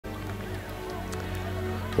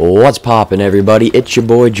What's poppin', everybody? It's your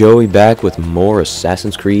boy Joey back with more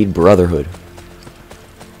Assassin's Creed Brotherhood.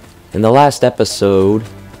 In the last episode,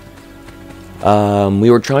 we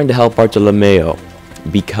were trying to help Bartolomeo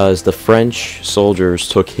because the French soldiers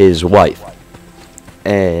took his wife.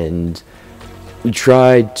 And we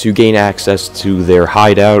tried to gain access to their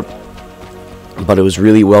hideout, but it was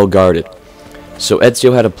really well guarded. So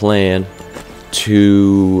Ezio had a plan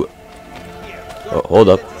to... Oh, hold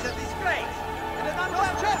up.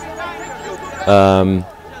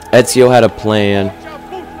 Ezio had a plan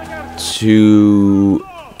to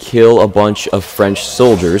kill a bunch of French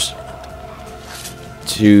soldiers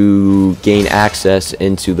to gain access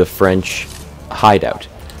into the French hideout.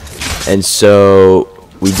 And so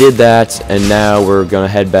we did that, and now we're gonna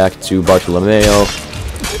head back to Bartolomeo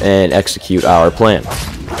and execute our plan.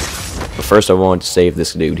 But first I want to save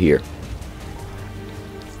this dude here.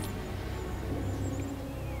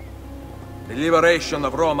 The liberation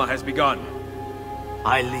of Roma has begun.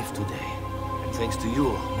 I live today, and thanks to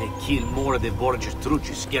you, they kill more of the Borgia's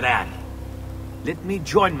truces. Get at it. Let me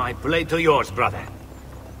join my play to yours, brother.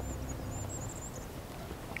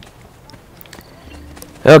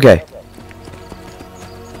 Okay.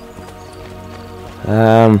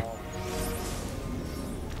 No.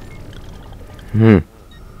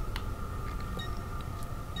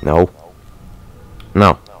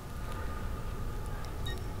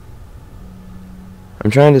 I'm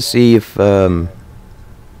trying to see if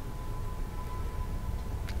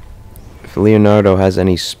Leonardo has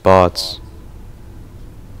any spots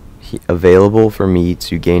available for me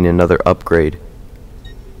to gain another upgrade.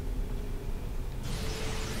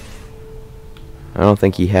 I don't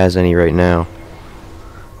think he has any right now.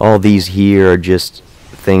 All these here are just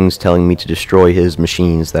things telling me to destroy his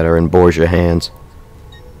machines that are in Borgia hands.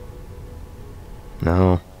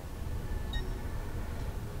 No.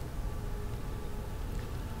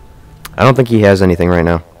 I don't think he has anything right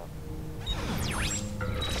now.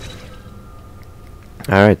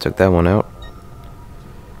 Alright, took that one out.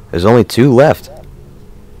 There's only 2 left.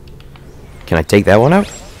 Can I take that one out?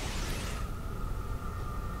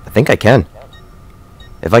 I think I can.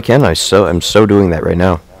 If I can, I'm so doing that right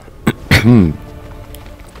now.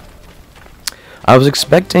 I was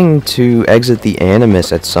expecting to exit the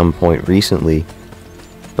Animus at some point recently,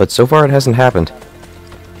 but so far it hasn't happened.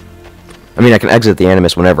 I mean, I can exit the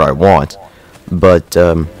Animus whenever I want, but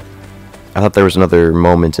I thought there was another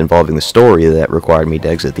moment involving the story that required me to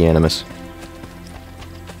exit the Animus.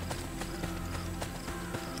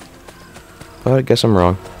 But I guess I'm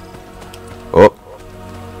wrong. Oh.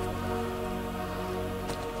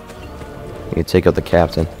 You can take out the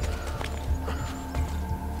captain.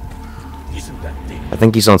 I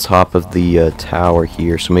think he's on top of the tower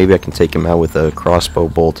here, so maybe I can take him out with a crossbow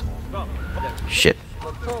bolt. Shit.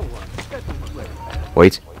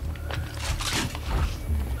 Wait.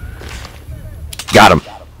 Got him.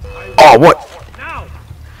 Oh, what?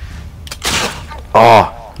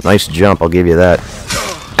 Oh, nice jump, I'll give you that.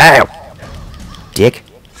 Ow! Dick.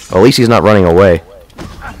 Well, at least he's not running away.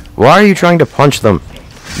 Why are you trying to punch them?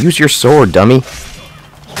 Use your sword, dummy.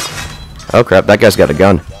 Oh crap, that guy's got a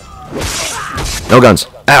gun. No guns.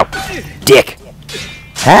 Ow! Dick!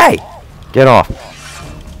 Hey! Get off.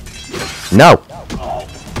 No!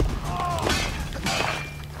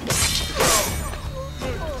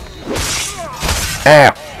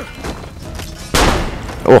 Ow!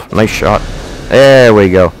 Oh, nice shot. There we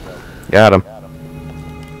go. Got him.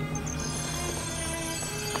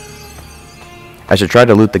 I should try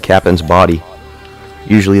to loot the captain's body.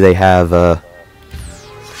 Usually they have a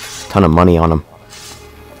ton of money on them.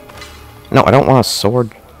 No, I don't want a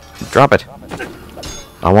sword. Drop it.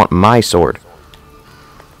 I want my sword.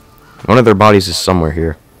 One of their bodies is somewhere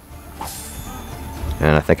here.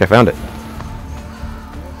 And I think I found it.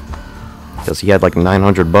 Because he had like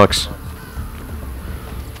 900 bucks.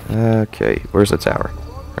 Okay, where's the tower?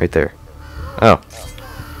 Right there. Oh.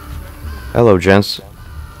 Hello, gents.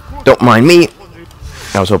 Don't mind me.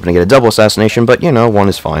 I was hoping to get a double assassination, but you know, one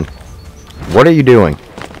is fine. What are you doing?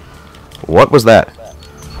 What was that?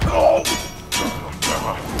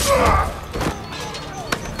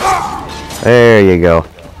 There you go.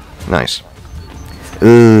 Nice.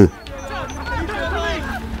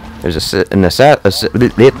 There's an assassin.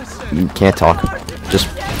 You can't talk. Just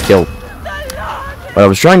kill. What I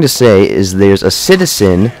was trying to say is there's a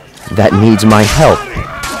citizen that needs my help.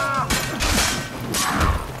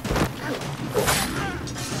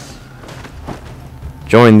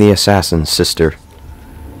 Join the assassin, sister.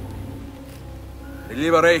 The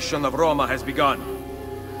liberation of Roma has begun.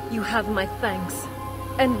 You have my thanks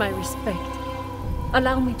and my respect.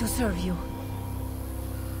 Allow me to serve you.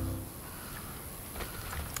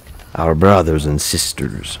 Our brothers and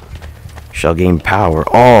sisters shall gain power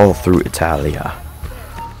all through Italia.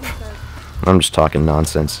 I'm just talking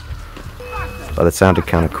nonsense. But it sounded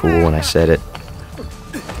kind of cool when I said it.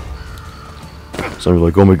 Someone's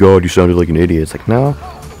like, oh my god, you sounded like an idiot. It's like, no.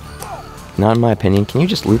 Not in my opinion. Can you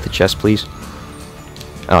just loot the chest, please?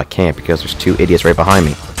 Oh, I can't because there's two idiots right behind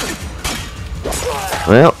me.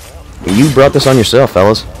 Well, you brought this on yourself,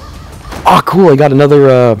 fellas. Oh, cool, I got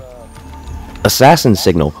another, assassin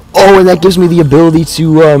signal. Oh, and that gives me the ability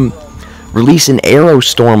to, release an arrow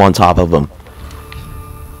storm on top of them.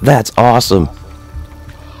 That's awesome.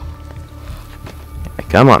 Right,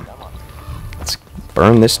 come on. Let's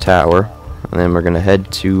burn this tower, and then we're gonna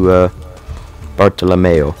head to,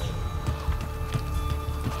 Bartolomeo.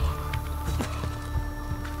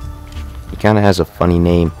 He kinda has a funny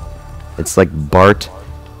name. It's like Bart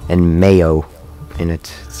and Mayo in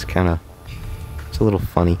it. It's kinda... it's a little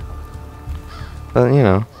funny. But, you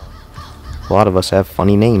know, a lot of us have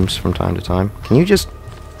funny names from time to time. Can you just...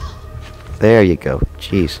 there you go.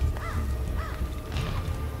 Jeez.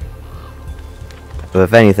 But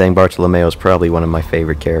if anything, Bartolomeo is probably one of my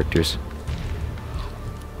favorite characters.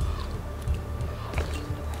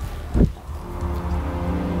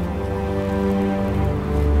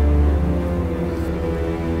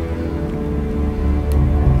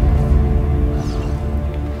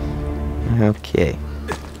 Okay.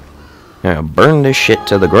 Now burn this shit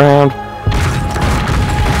to the ground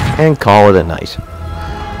and call it a night.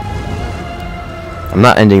 I'm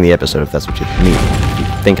not ending the episode if that's what you mean. If you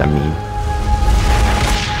think I mean.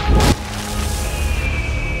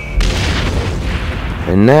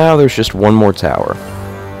 And now there's just one more tower.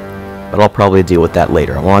 But I'll probably deal with that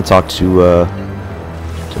later. I want to talk to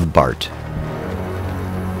Bart.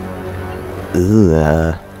 Ooh,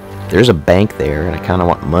 there's a bank there, and I kind of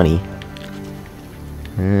want money.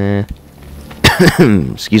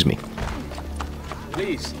 Excuse me.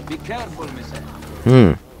 Please, be careful, Miss.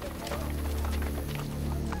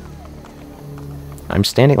 I'm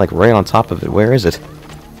standing like right on top of it. Where is it?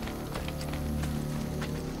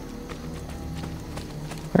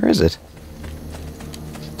 Where is it?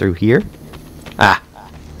 Through here? Ah,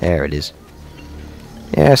 there it is.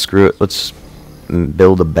 Yeah, screw it. Let's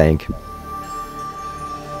build a bank.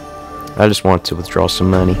 I just want to withdraw some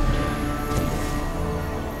money.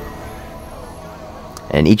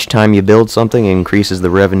 And each time you build something, it increases the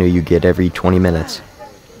revenue you get every 20 minutes.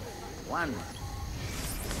 How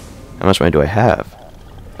much money do I have?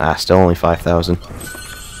 Ah, still only 5,000.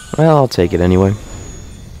 Well, I'll take it anyway.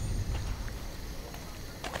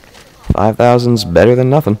 5,000's better than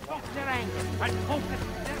nothing.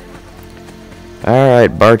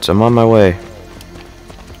 Alright, Bart, I'm on my way.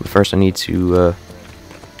 But first I need to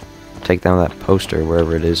take down that poster,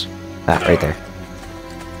 wherever it is. Ah, right there.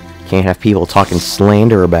 Can't have people talking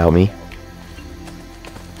slander about me.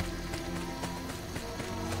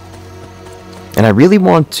 And I really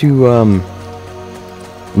want to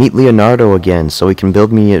meet Leonardo again so he can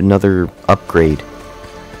build me another upgrade.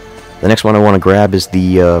 The next one I want to grab is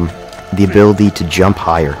the ability to jump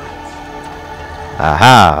higher.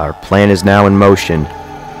 Aha! Our plan is now in motion.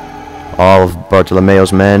 All of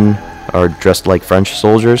Bartolomeo's men are dressed like French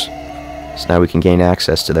soldiers, so now we can gain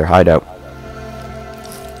access to their hideout.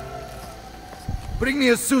 Bring me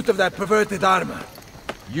a suit of that perverted armor.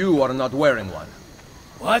 You are not wearing one.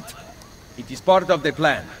 What? It is part of the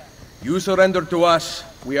plan. You surrender to us,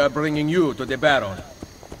 we are bringing you to the Baron.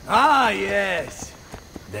 Ah, yes.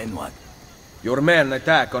 Then what? Your men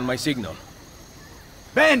attack on my signal.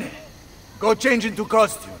 Bene! Go change into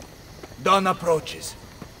costume. Dawn approaches.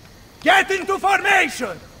 Get into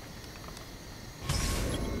formation!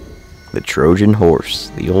 The Trojan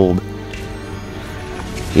horse. The old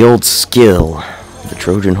skill of the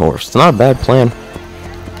Trojan horse. It's not a bad plan.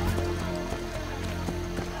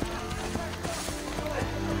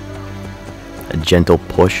 A gentle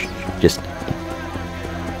push. Just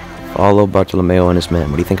follow Bartolomeo and his men.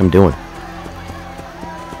 What do you think I'm doing?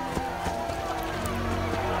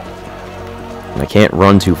 And I can't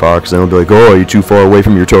run too far because then they'll be like, oh, you're too far away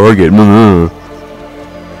from your target. So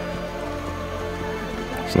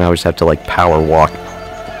now I just have to like power walk.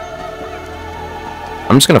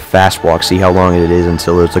 I'm just gonna fast walk, see how long it is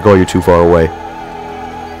until it's like, oh, you're too far away.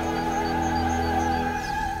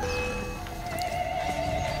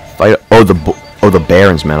 Fight! Oh, the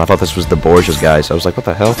Barons, man. I thought this was the Borgias guys. I was like, what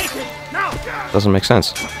the hell? Doesn't make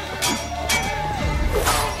sense.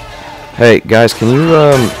 Hey guys, can you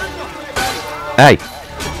Hey!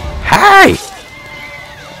 Hey!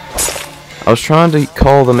 I was trying to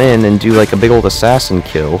call them in and do like a big old assassin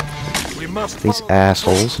kill. These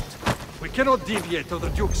assholes. We cannot deviate or the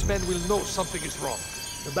Duke's men will know something is wrong.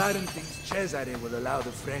 The Baron thinks Cesare will allow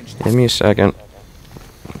the French to Give me a second.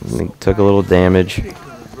 He took a little damage.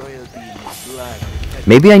 trickle of royalty in his blood.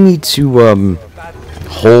 Maybe I need to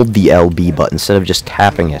hold the LB button instead of just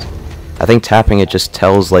tapping it. I think tapping it just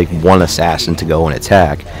tells like one assassin to go and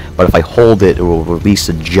attack, but if I hold it, it will release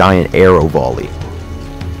a giant arrow volley.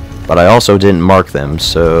 But I also didn't mark them,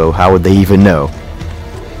 so how would they even know?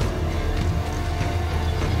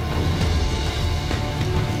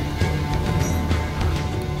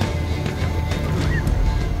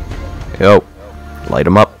 Yo, light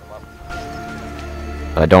them up.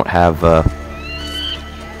 But I don't have,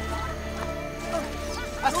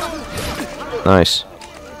 nice.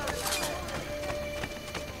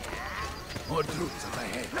 More troops up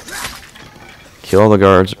ahead. Kill all the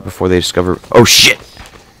guards before they discover... Oh, shit!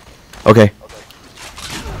 Okay.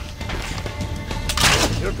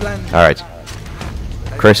 Your plan Alright.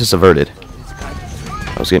 Crisis averted.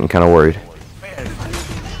 I was getting kind of worried.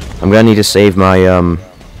 I'm gonna need to save my,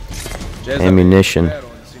 ammunition.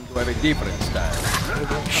 Seem to have a different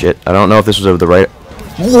style. Shit, I don't know if this was over the right...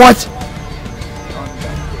 What?!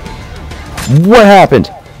 What happened?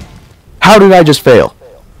 How did I just fail?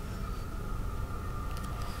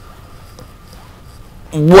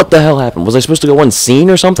 What the hell happened? Was I supposed to go unseen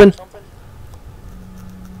or something?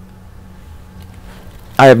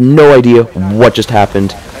 I have no idea what just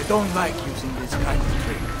happened. I don't like using this kind of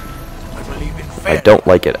trick. I believe in I fairness. don't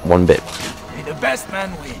like it one bit. May the best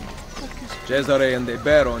man win. Cesare and the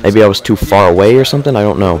Baron. Maybe I was too far away or something? I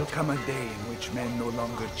don't There will know. come a day in which men no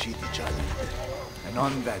longer cheat each other. And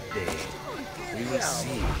on that day, we will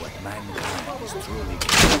see what mankind is truly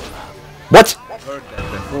capable of. What? Heard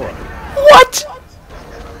that before. What?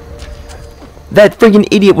 That friggin'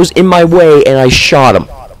 idiot was in my way and I shot him.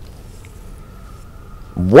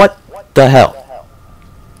 What the hell?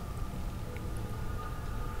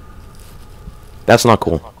 That's not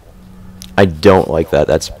cool. I don't like that.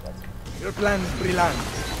 That's... Your plan is brilliant.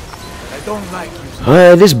 But I don't like using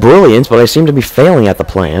it is brilliant, but I seem to be failing at the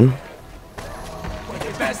plan. May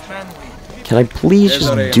the best man win. Can I please Cesare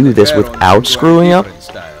just and do the this Baron without seem to have a screwing up? different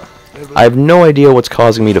style. I have no idea what's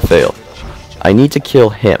causing me to fail. I need to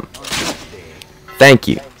kill him. Thank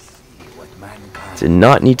you. What mankind. Did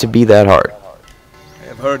not need to be that hard. I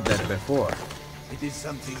have heard that before. It is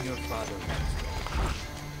something your father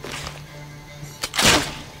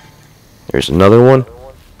There's another one.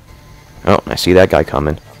 Oh, I see that guy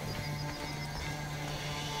coming.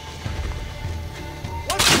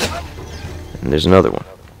 And there's another one.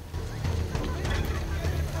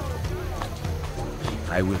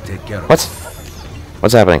 I will take care of What?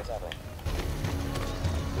 What's happening?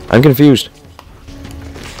 I'm confused.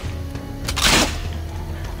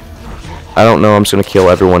 I don't know, I'm just gonna kill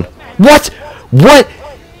everyone. What? What?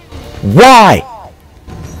 Why?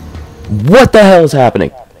 What the hell is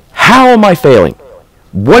happening? How am I failing?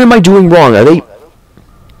 What am I doing wrong? Are they...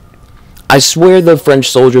 I swear the French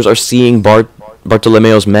soldiers are seeing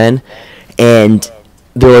Bartolomeo's men, and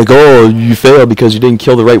they're like, oh, you failed because you didn't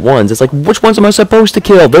kill the right ones. It's like, which ones am I supposed to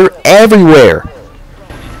kill? They're everywhere.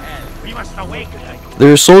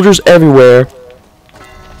 There are soldiers everywhere.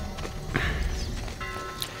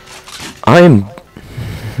 I'm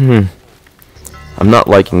not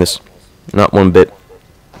liking this. Not one bit.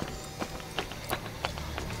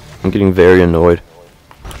 I'm getting very annoyed.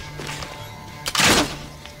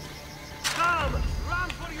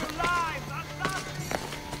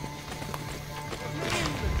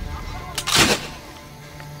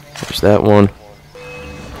 There's that one.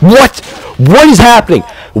 What? What is happening?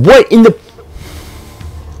 What in the...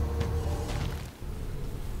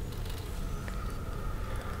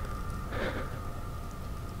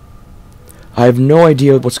 I have no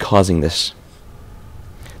idea what's causing this.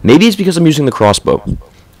 Maybe it's because I'm using the crossbow. I'm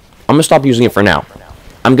gonna stop using it for now.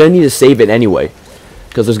 I'm gonna need to save it anyway,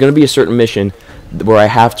 because there's gonna be a certain mission where I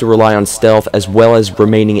have to rely on stealth as well as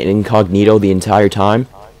remaining incognito the entire time.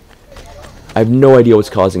 I have no idea what's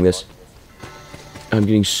causing this. I'm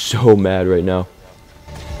getting so mad right now.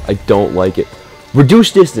 I don't like it.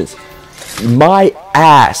 Reduce distance. My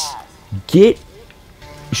ass.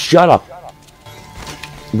 Shut up.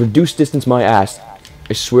 Reduce distance, my ass.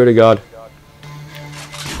 I swear to God.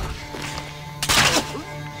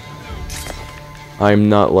 I'm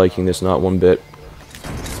not liking this, not one bit.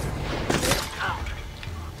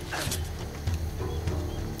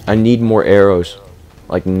 I need more arrows.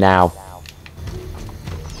 Like now.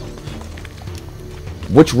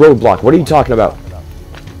 Which roadblock? What are you talking about?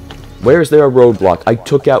 Where is there a roadblock? I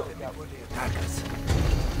took out...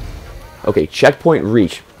 Okay, checkpoint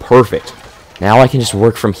reach. Perfect. Now I can just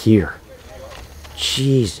work from here.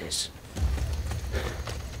 Jesus.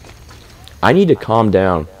 I need to calm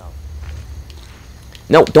down.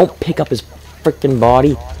 No, don't pick up his freaking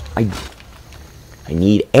body. I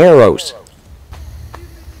need arrows.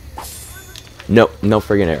 No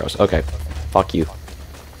friggin' arrows. Okay. Fuck you.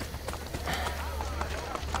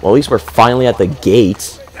 Well, at least we're finally at the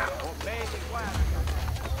gates.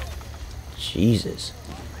 Jesus.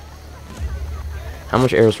 How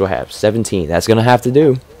much arrows do I have? 17. That's gonna have to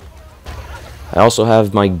do. I also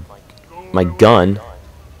have my gun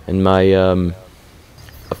and my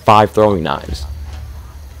 5 throwing knives.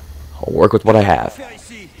 I'll work with what I have.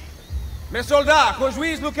 Mes soldats,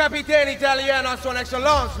 conduisez le capitaine italien à son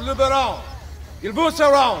excellence, le baron. Il vous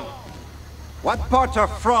surround. What part of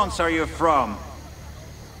France are you from?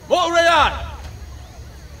 Montreal!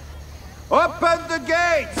 Open the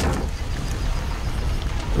gates!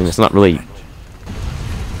 I mean, it's not really...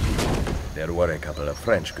 There were a couple of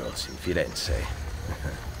French girls in Firenze.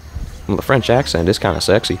 Well, the French accent is kind of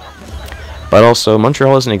sexy. But also,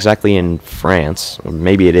 Montreal isn't exactly in France. Or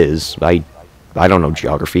maybe it is. I don't know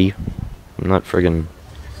geography. I'm not friggin'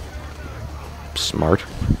 smart.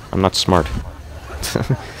 I'm not smart.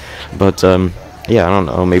 But, yeah, I don't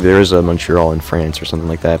know. Maybe there is a Montreal in France or something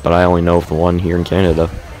like that, but I only know of the one here in Canada.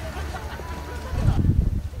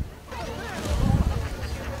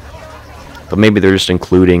 But maybe they're just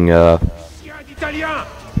including,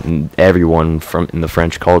 everyone from in the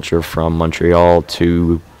French culture from Montreal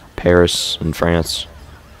to Paris in France.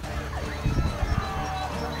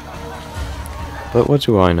 But what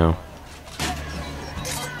do I know?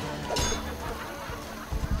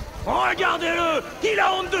 Regardez-le! Il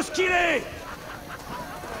a honte de ce qu'il est!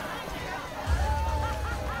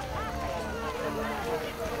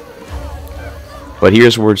 But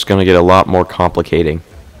here's where it's going to get a lot more complicating.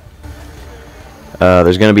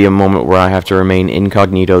 There's going to be a moment where I have to remain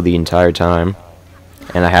incognito the entire time,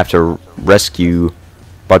 and I have to rescue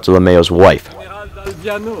Bartolomeo's wife. General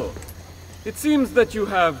D'Alviano, it seems that you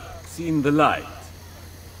have seen the light.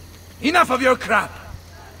 Enough of your crap!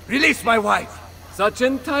 Release my wife! Such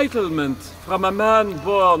entitlement from a man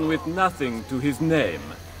born with nothing to his name.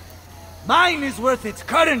 Mine is worth its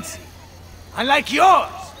currency, unlike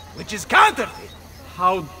yours, which is counterfeit.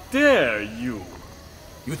 How dare you?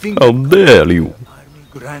 You think How dare you? army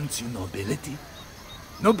grants you nobility?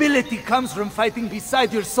 Nobility comes from fighting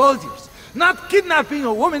beside your soldiers, not kidnapping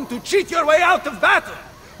a woman to cheat your way out of battle.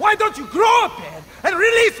 Why don't you grow up, man, and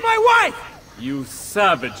release my wife? You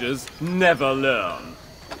savages never learn.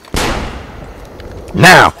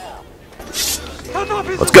 Now!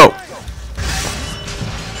 Let's go!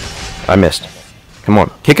 I missed. Come on,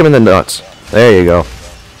 kick him in the nuts. There you go.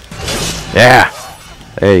 Yeah!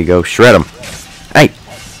 There you go, shred him. Hey!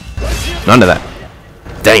 None of that.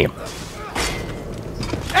 Damn.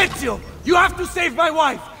 Ezio, you have to save my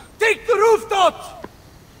wife! Take the rooftops!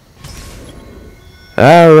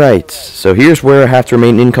 Alright, so here's where I have to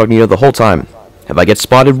remain incognito the whole time. If I get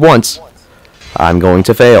spotted once, I'm going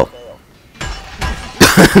to fail.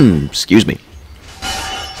 Excuse me.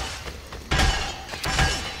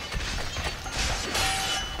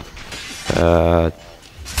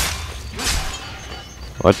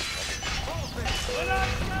 What?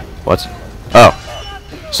 What?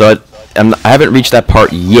 Oh. So I haven't reached that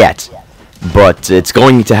part yet, but it's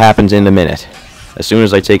going to happen in a minute. As soon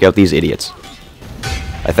as I take out these idiots.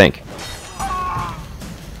 I think.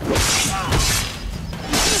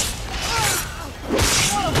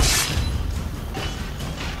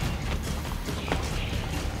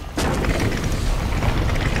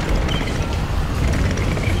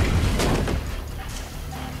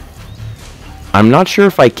 I'm not sure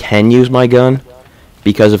if I can use my gun,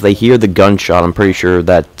 because if they hear the gunshot, I'm pretty sure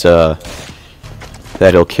that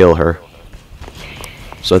that he'll kill her.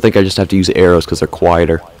 So I think I just have to use arrows because they're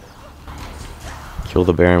quieter. Kill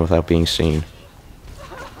the Baron without being seen.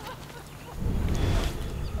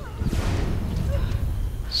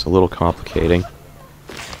 It's a little complicating.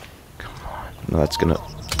 Come on, no, that's gonna.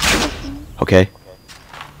 Okay,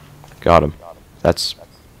 got him. That's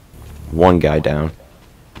one guy down.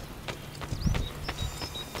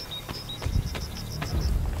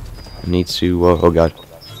 I need to, oh god.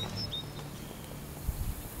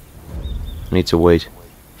 I need to wait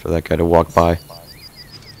for that guy to walk by.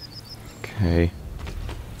 Okay.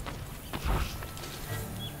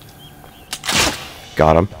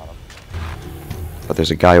 Got him. But there's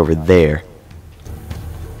a guy over there.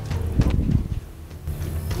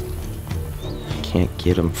 Can't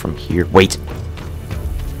get him from here. Wait!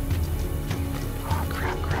 Oh,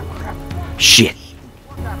 crap. Shit!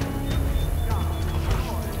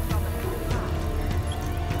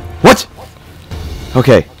 What?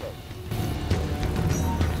 Okay.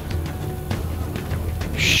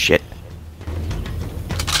 Shit.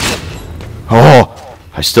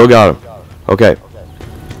 I still got him. Okay.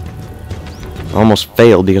 Almost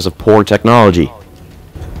failed because of poor technology.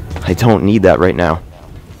 I don't need that right now.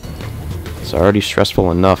 It's already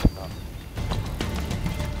stressful enough.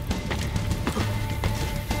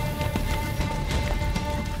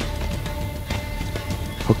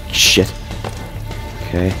 Oh, shit.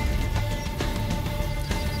 Okay.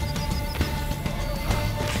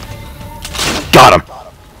 Got him!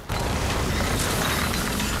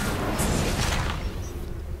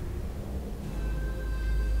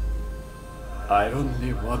 I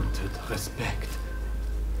only wanted respect.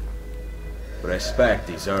 Respect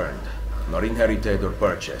is earned, not inherited or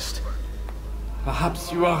purchased.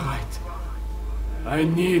 Perhaps you are right. I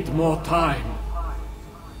need more time.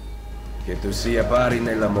 Che tu sia pari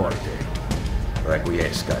nella morte,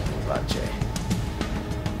 requiescat in pace.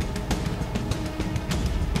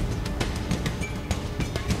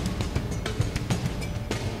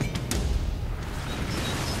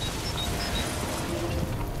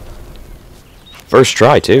 First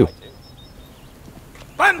try, too.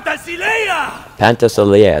 Pantasilea!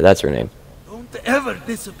 Pantasilea, that's her name. Don't ever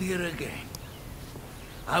disappear again.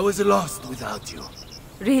 I was lost without you.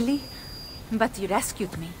 Really? But you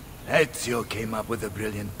rescued me. Ezio came up with a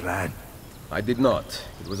brilliant plan. I did not.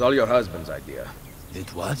 It was all your husband's idea.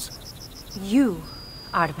 It was? You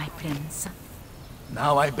are my prince.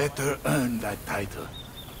 Now I better earn that title.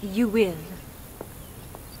 You will.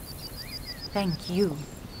 Thank you.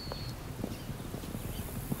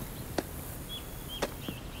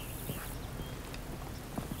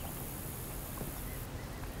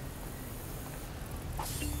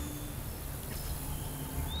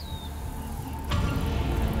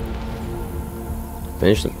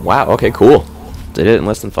 Finished it. Wow, okay, cool. Did it in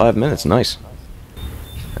less than 5 minutes. Nice.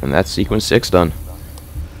 And that's sequence 6 done.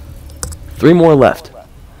 3 more left.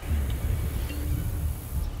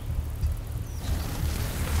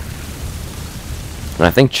 And I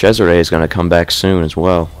think Cesare is going to come back soon as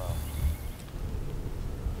well.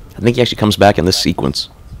 I think he actually comes back in this sequence.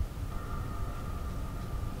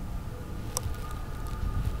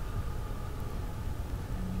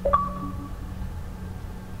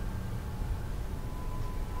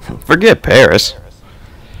 Forget Paris.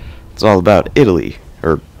 It's all about Italy.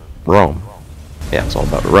 Or Rome. Yeah, it's all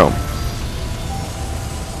about Rome.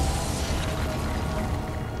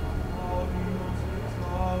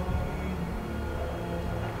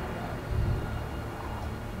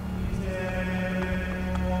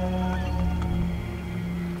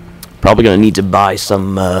 Probably gonna need to buy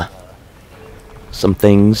some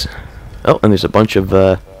things. Oh, and there's a bunch of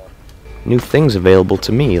new things available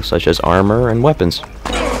to me, such as armor and weapons.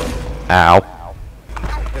 Ow.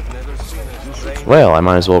 Well, I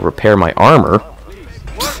might as well repair my armor.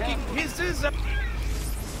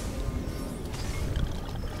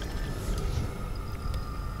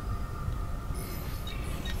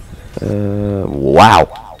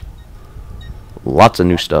 Wow. Lots of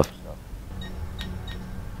new stuff.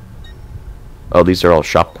 Oh, these are all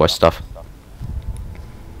shop quest stuff.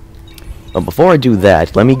 But before I do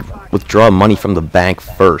that, let me withdraw money from the bank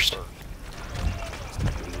first.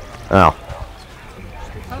 Oh.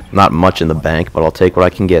 Not much in the bank, but I'll take what I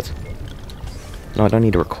can get. No, I don't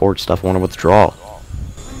need to record stuff I want to withdraw.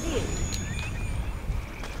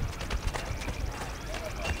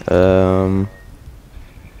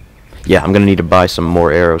 Yeah, I'm gonna need to buy some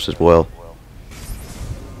more arrows as well.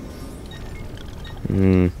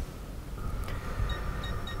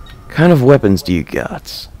 Kind of weapons do you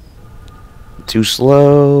got? Too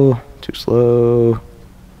slow. Too slow.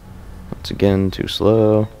 Once again, too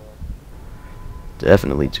slow.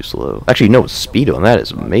 Definitely too slow. Actually, no, speed on that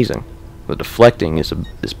is amazing. The deflecting is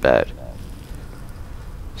bad.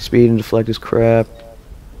 Speed and deflect is crap.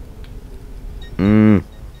 The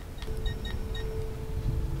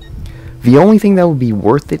only thing that would be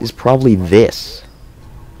worth it is probably this.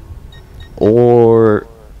 Or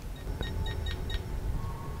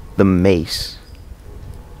the mace.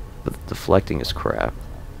 But the deflecting is crap.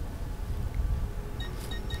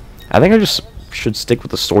 I think I just should stick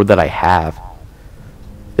with the sword that I have.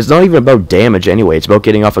 It's not even about damage anyway, it's about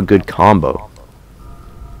getting off a good combo.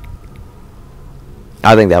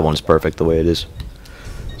 I think that one's perfect the way it is.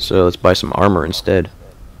 So let's buy some armor instead.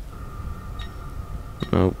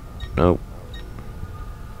 Nope, nope.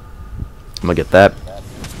 I'm gonna get that.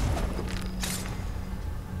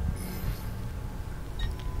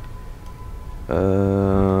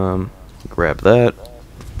 Grab that.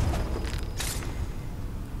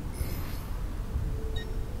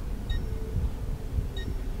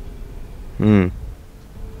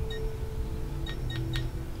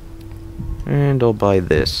 And I'll buy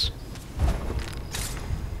this.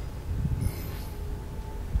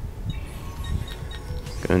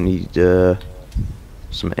 Gonna need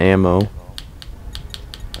some ammo.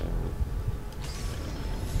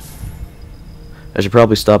 I should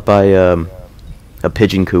probably stop by a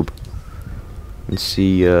pigeon coop and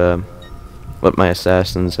see what my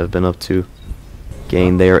assassins have been up to.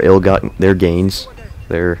 Gain their ill-gotten gains,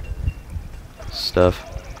 their stuff.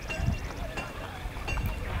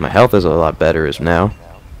 My health is a lot better as now.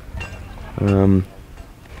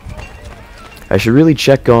 I should really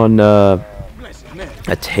check on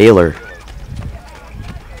a tailor.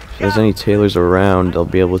 If there's any tailors around, I'll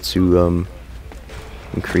be able to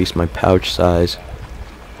increase my pouch size.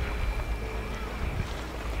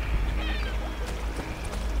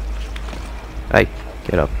 Hey,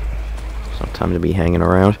 get up. It's not time to be hanging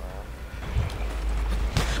around.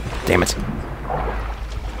 Damn it.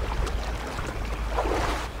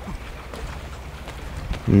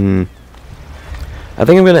 I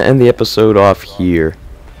think I'm gonna end the episode off here.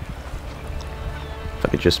 If I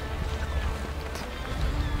could just...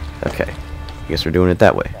 Okay. I guess we're doing it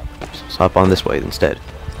that way. Let's hop on this way instead.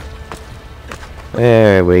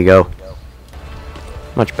 There we go.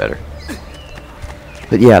 Much better.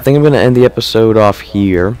 But yeah, I think I'm gonna end the episode off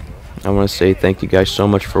here. I want to say thank you guys so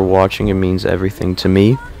much for watching. It means everything to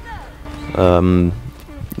me.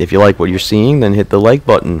 If you like what you're seeing, then hit the like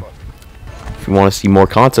button. If you want to see more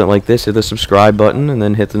content like this, hit the subscribe button and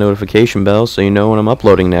then hit the notification bell so you know when I'm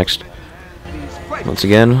uploading next. Once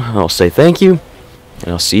again, I'll say thank you, and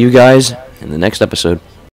I'll see you guys in the next episode.